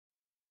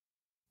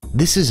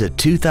This is a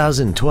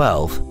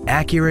 2012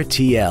 Acura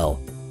TL.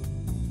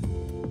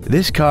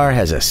 This car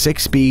has a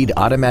 6-speed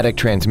automatic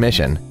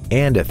transmission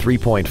and a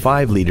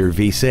 3.5-liter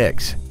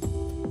V6.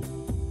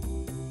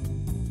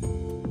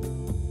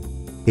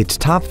 Its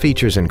top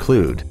features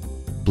include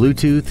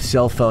Bluetooth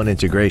cell phone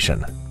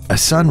integration, a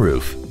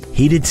sunroof,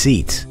 heated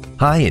seats,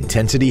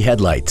 high-intensity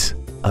headlights,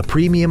 a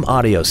premium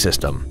audio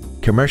system,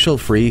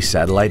 commercial-free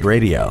satellite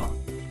radio,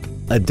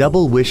 a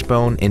double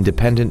wishbone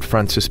independent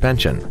front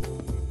suspension,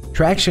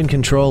 traction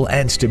control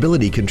and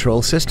stability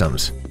control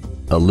systems,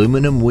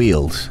 aluminum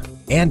wheels,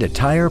 and a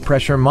tire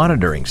pressure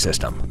monitoring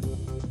system.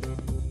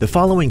 The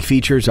following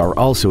features are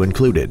also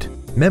included: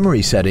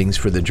 memory settings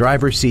for the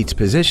driver's seat's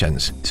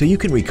positions so you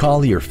can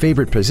recall your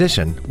favorite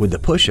position with the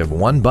push of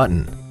one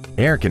button,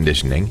 air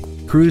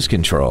conditioning, cruise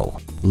control,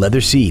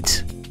 leather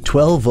seats,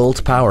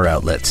 12-volt power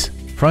outlets,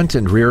 front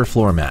and rear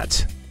floor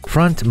mats,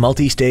 front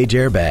multi-stage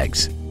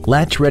airbags,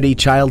 latch-ready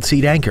child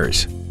seat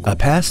anchors, a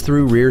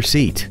pass-through rear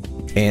seat,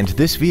 and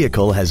this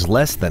vehicle has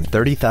less than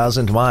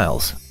 30,000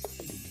 miles.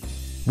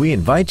 We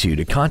invite you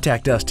to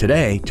contact us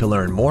today to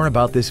learn more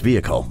about this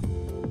vehicle.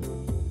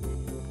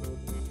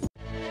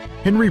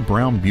 Henry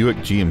Brown Buick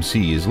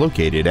GMC is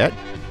located at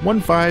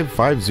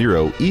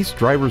 1550 East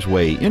Drivers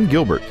Way in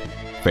Gilbert.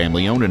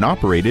 Family owned and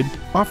operated,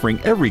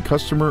 offering every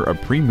customer a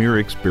premier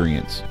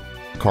experience.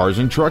 Cars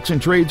and trucks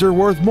and trades are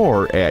worth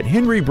more at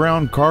Henry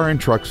Brown Car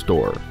and Truck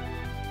Store.